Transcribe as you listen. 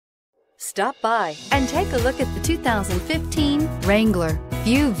Stop by and take a look at the 2015 Wrangler.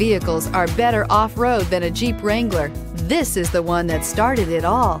 Few vehicles are better off-road than a Jeep Wrangler. This is the one that started it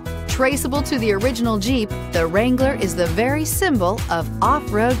all. Traceable to the original Jeep, the Wrangler is the very symbol of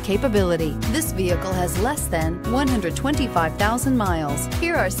off-road capability. This vehicle has less than 125,000 miles.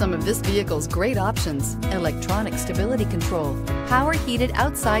 Here are some of this vehicle's great options: electronic stability control, power heated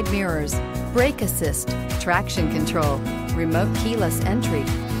outside mirrors, brake assist, traction control, remote keyless entry,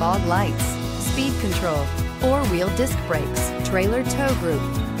 fog lights, speed control, four-wheel disc brakes, trailer tow group,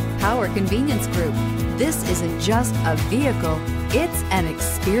 power convenience group. This isn't just a vehicle, it's an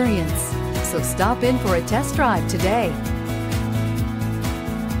experience. So stop in for a test drive today.